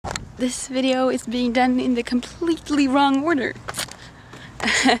this video is being done in the completely wrong order.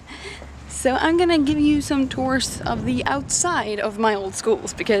 So I'm gonna give you some tours of the outside of my old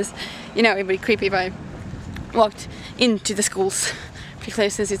schools, because, you know, it'd be creepy if I walked into the schools,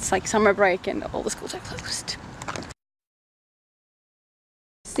 particularly since it's like summer break and all the schools are closed.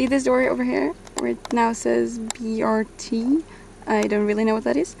 See this door over here, where it now says BRT? I don't really know what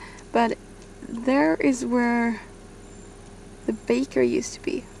that is, but there is where the bakery used to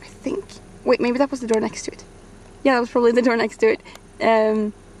be, I think. Wait, maybe that was the door next to it. Yeah, that was probably the door next to it.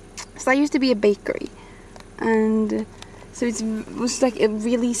 So that used to be a bakery, and so it was like a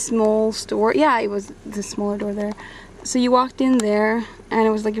really small store. Yeah, it was the smaller door there. So you walked in there, and it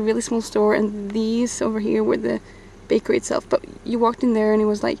was like a really small store, and these over here were the bakery itself. But you walked in there, and it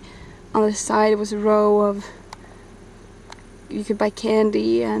was like on the side it was a row of, you could buy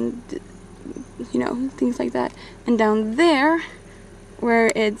candy and, you know, things like that. And down there,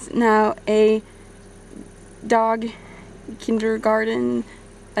 where it's now a dog kindergarten,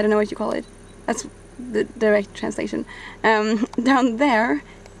 I don't know what you call it, that's the direct translation, down there,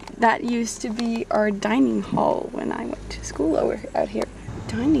 that used to be our dining hall when I went to school out here.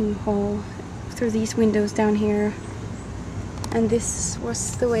 Dining hall, through these windows down here, and this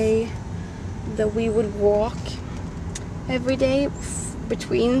was the way that we would walk every day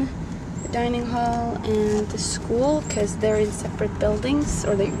between the dining hall and the school, because they're in separate buildings,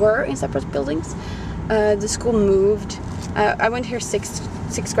 or they were in separate buildings. The school moved. I went here sixth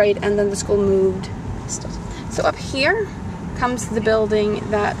grade, and then the school moved. So up here comes the building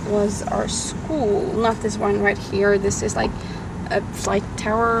that was our school, not this one right here. This is like a flight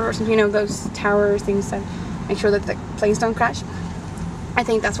tower or something, you know, those tower things that make sure that the planes don't crash. I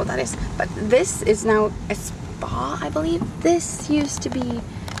think that's what that is. But this is now a spa, I believe. This used to be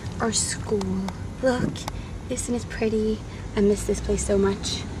our school. Look, isn't it pretty? I miss this place so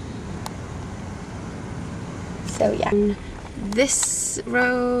much. So yeah, and this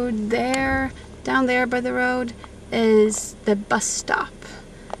road there, down there by the road, is the bus stop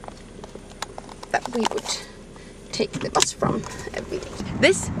that we would take the bus from every day.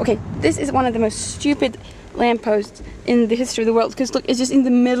 This is one of the most stupid lampposts in the history of the world, because look, it's just in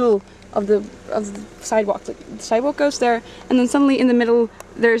the middle of the sidewalk. Like, the sidewalk goes there, and then suddenly in the middle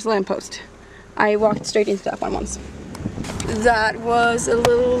there's a lamppost. I walked straight into that one once. That was a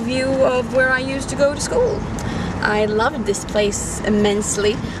little view of where I used to go to school. I loved this place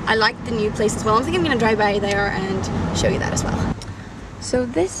immensely. I like the new place as well. I think I'm gonna drive by there and show you that as well. So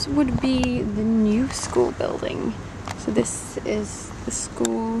this would be the new school building. So this is the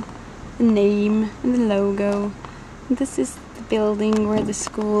school, the name and the logo. And this is the building where the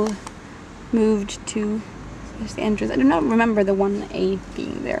school moved to. There's the entrance. I do not remember the 1A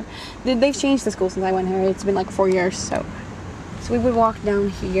being there. They've changed the school since I went here. It's been like 4 years, so we would walk down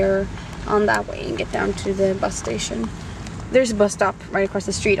here on that way and get down to the bus station. There's a bus stop right across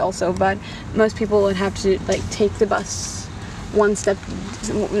the street also, but most people would have to like take the bus one step,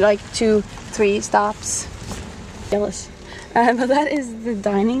 like 2-3 stops. Jealous. But that is the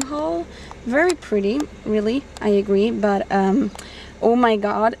dining hall. Very pretty, really, I agree, but oh my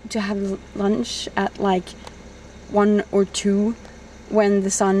god, to have lunch at like 1 or 2 when the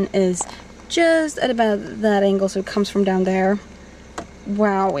sun is just at about that angle, so it comes from down there.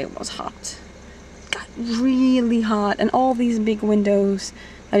 Wow, it was hot. It got really hot, and all these big windows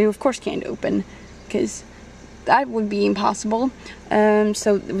that you of course can't open, because that would be impossible.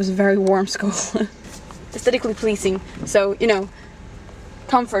 So it was a very warm school. Aesthetically pleasing, so, you know,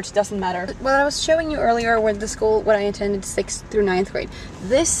 comfort doesn't matter. Well, I was showing you earlier where the school, what I attended 6th through 9th grade.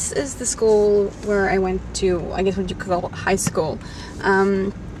 This is the school where I went to, I guess what you could call high school,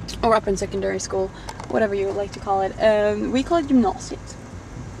 or up in secondary school, whatever you would like to call it. We call it gymnasiet,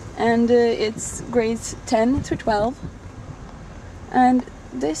 and it's grades 10 through 12. And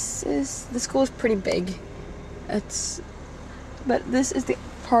this is, the school is pretty big. But this is the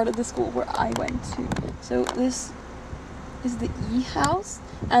part of the school where I went to. So this is the E house,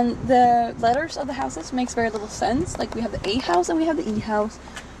 and the letters of the houses makes very little sense. Like, we have the A house and we have the E house,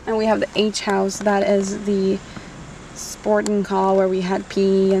 and we have the H house, that is the sporting hall where we had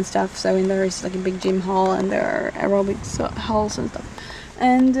PE and stuff. So in there is like a big gym hall, and there are aerobics halls and stuff.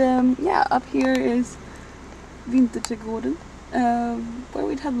 And yeah, up here is Vinterträdgården, where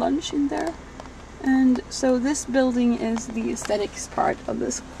we'd have lunch in there. And so this building is the aesthetics part of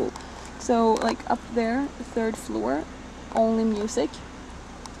the school. So like up there, the 3rd floor, only music,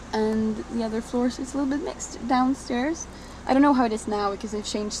 and the other floors is a little bit mixed. Downstairs, I don't know how it is now because they've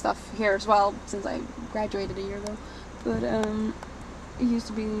changed stuff here as well since I graduated a year ago, but it used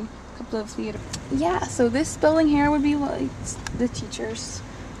to be a couple of theater. Yeah, so this building here would be like the teachers'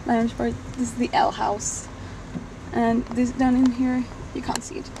 lounge part. This is the L house, and this down in here you can't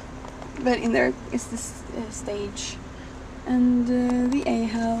see it, but in there is this stage, and the A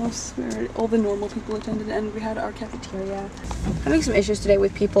house where all the normal people attended, and we had our cafeteria. I'm having some issues today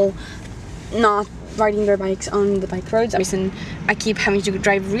with people not riding their bikes on the bike roads. Reason I keep having to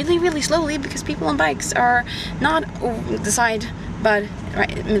drive really slowly because people on bikes are not the side but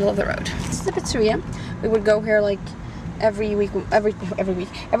right in the middle of the road. This is the pizzeria. We would go here like every week,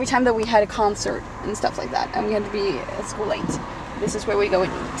 every time that we had a concert and stuff like that, and we had to be at school late. This is where we go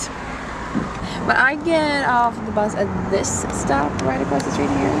and eat. But I get off the bus at this stop right across the street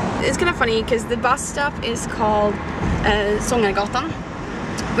here. It's kind of funny because the bus stop is called Sångargatan,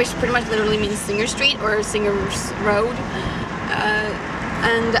 which pretty much literally means Singer Street or Singer's Road.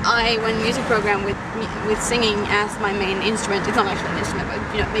 And I went music program with singing as my main instrument. It's not actually an instrument,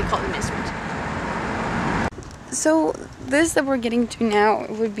 but you know, they call it an instrument. So this that we're getting to now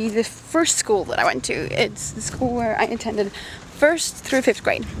would be the first school that I went to. It's the school where I attended 1st through 5th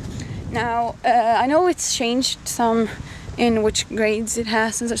grade. Now, I know it's changed some in which grades it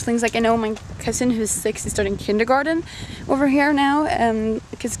has and such things. Like I know my cousin who's 6 is starting kindergarten over here now,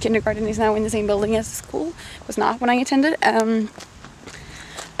 because kindergarten is now in the same building as the school. It was not when I attended. And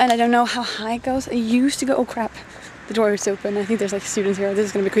I don't know how high it goes. I used to go, oh crap, the door is open. I think there's like students here. This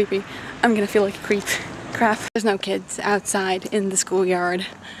is gonna be creepy. I'm gonna feel like a creep. Crap. There's no kids outside in the schoolyard.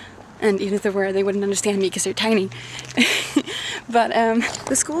 And even if there were, they wouldn't understand me because they're tiny. But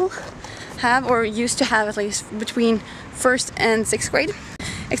the school have, or used to have at least, between 1st and 6th grade.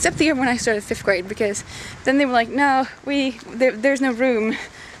 Except the year when I started 5th grade, because then they were like, no, there's no room.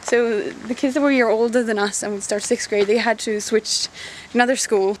 So the kids that were a year older than us and would start 6th grade, they had to switch to another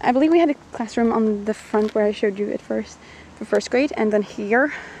school. I believe we had a classroom on the front where I showed you at first for 1st grade, and then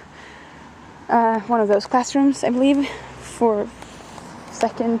here, one of those classrooms, I believe, for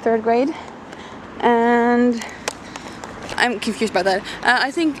 2nd, 3rd grade. And I'm confused by that. I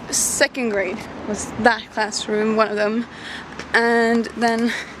think 2nd grade was that classroom, one of them. And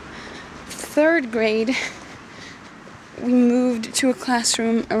then 3rd grade, we moved to a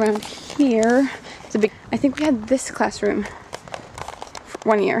classroom around here. It's a big, I think we had this classroom for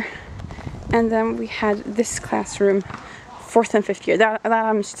 1 year. And then we had this classroom 4th and 5th year. That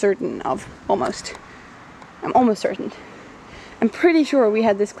I'm certain of, almost. I'm almost certain. I'm pretty sure we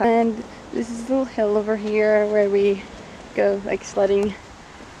had this class. And this is a little hill over here where we go like sledding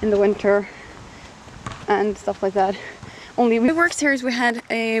in the winter and stuff like that. Only we worked here is we had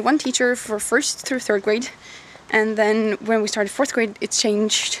one teacher for 1st through 3rd grade, and then when we started 4th grade it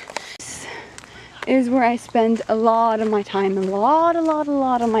changed. This is where I spend a lot of my time, a lot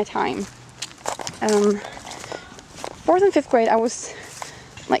of my time. 4th and 5th grade I was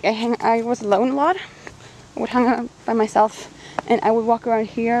like, I was alone a lot. I would hang out by myself and I would walk around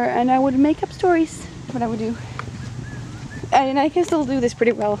here and I would make up stories, what I would do. And I can still do this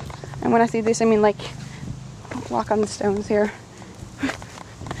pretty well. And when I say this, I mean like walk on the stones here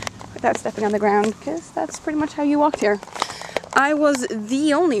without stepping on the ground, because that's pretty much how you walked here. I was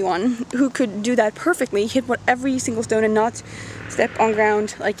the only one who could do that perfectly, hit every single stone and not step on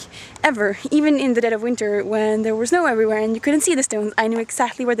ground like ever. Even in the dead of winter when there was snow everywhere and you couldn't see the stones, I knew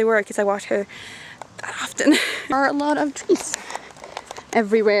exactly where they were because I walked here that often. There are a lot of trees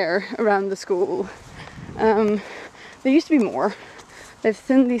everywhere around the school. There used to be more. They've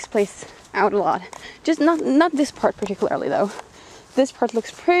thinned this place out a lot. Just not this part particularly though. This part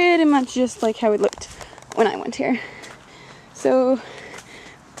looks pretty much just like how it looked when I went here. So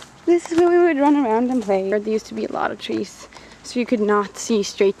this is where we would run around and play. There used to be a lot of trees, so you could not see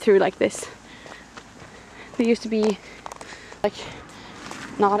straight through like this. There used to be like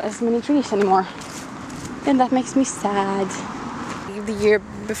not as many trees anymore. And that makes me sad. The year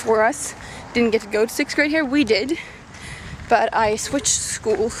before us didn't get to go to 6th grade here. We did. But I switched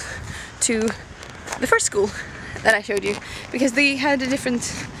school to the first school that I showed you because they had a different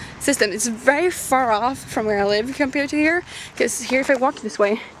system. It's very far off from where I live compared to here, because here if I walk this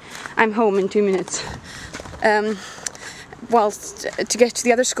way I'm home in 2 minutes. Whilst to get to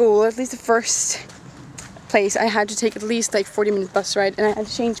the other school, at least the first place, I had to take at least like 40-minute bus ride, and I had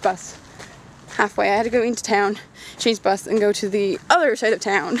to change bus halfway. I had to go into town, change bus and go to the other side of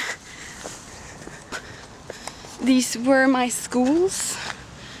town. These were my schools,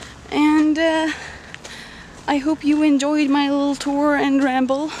 and I hope you enjoyed my little tour and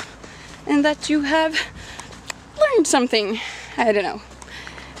ramble, and that you have learned something. I don't know.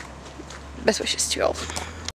 Best wishes to you all.